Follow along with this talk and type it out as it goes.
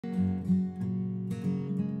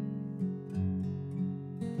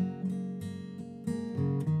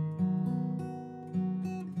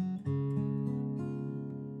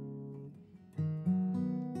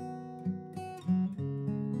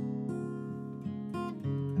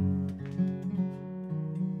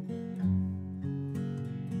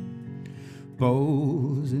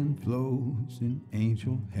bows and flows in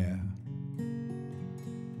angel hair,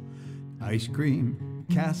 ice cream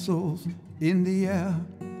castles in the air,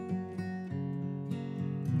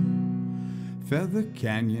 feather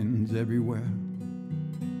canyons everywhere.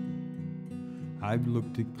 I've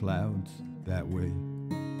looked at clouds that way,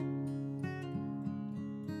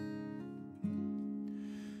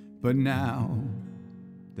 but now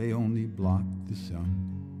they only block the sun.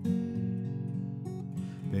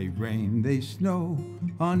 They rain, they snow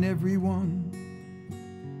on everyone.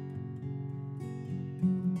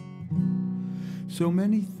 So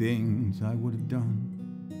many things I would have done,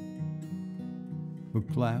 but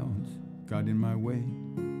clouds got in my way.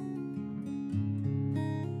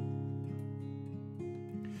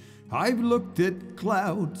 I've looked at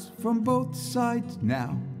clouds from both sides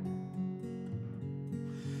now,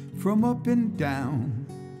 from up and down,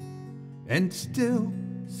 and still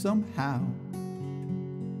somehow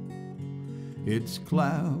it's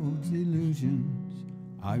clouds, illusions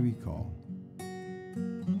I recall.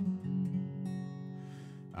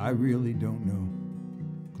 I really don't know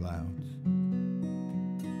clouds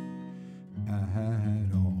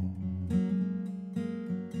at all.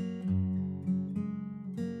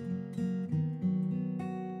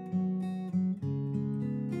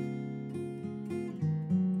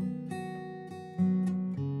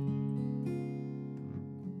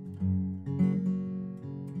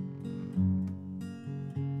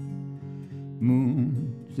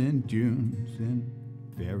 Moons and dunes and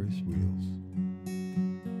Ferris wheels,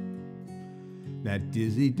 that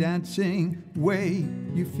dizzy dancing way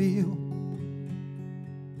you feel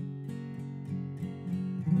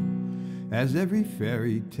as every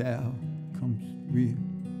fairy tale comes real.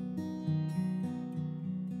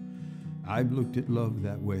 I've looked at love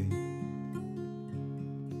that way,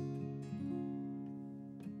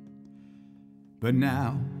 but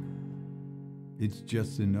now it's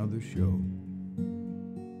just another show.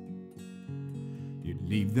 You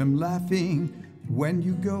leave them laughing when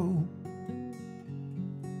you go,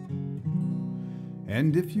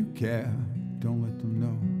 and if you care, don't let them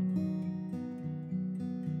know.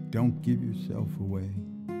 Don't give yourself away.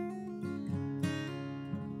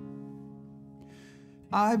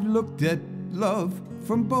 I've looked at love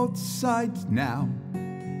from both sides now,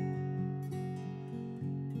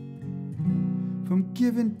 from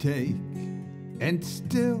give and take, and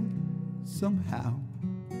still somehow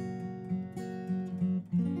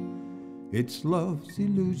it's love's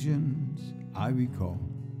illusions I recall.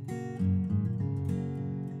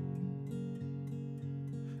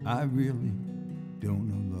 I really don't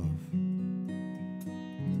know love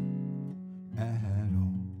at all.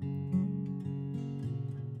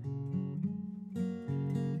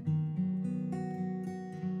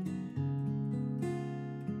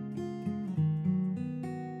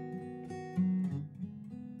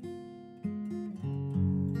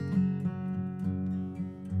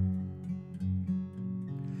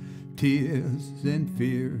 Tears and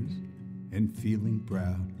fears and feeling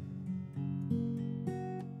proud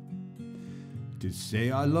to say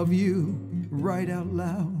I love you right out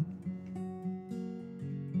loud.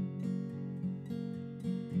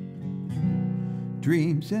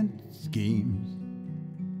 Dreams and schemes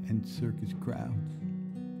and circus crowds.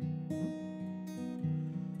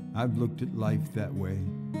 I've looked at life that way.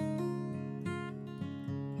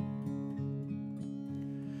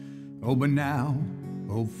 Oh, but now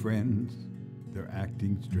old friends, they're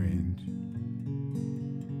acting strange.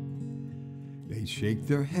 They shake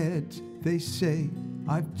their heads, they say,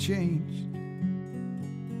 I've changed.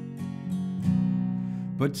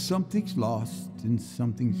 But something's lost and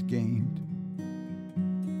something's gained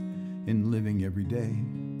in living every day.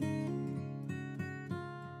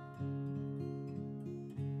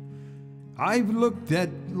 I've looked at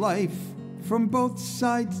life from both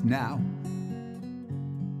sides now,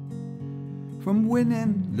 from win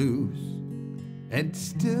and lose, and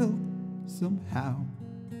still somehow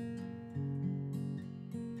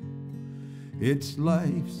it's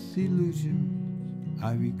life's illusions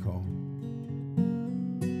I recall.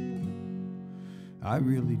 I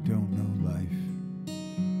really don't know life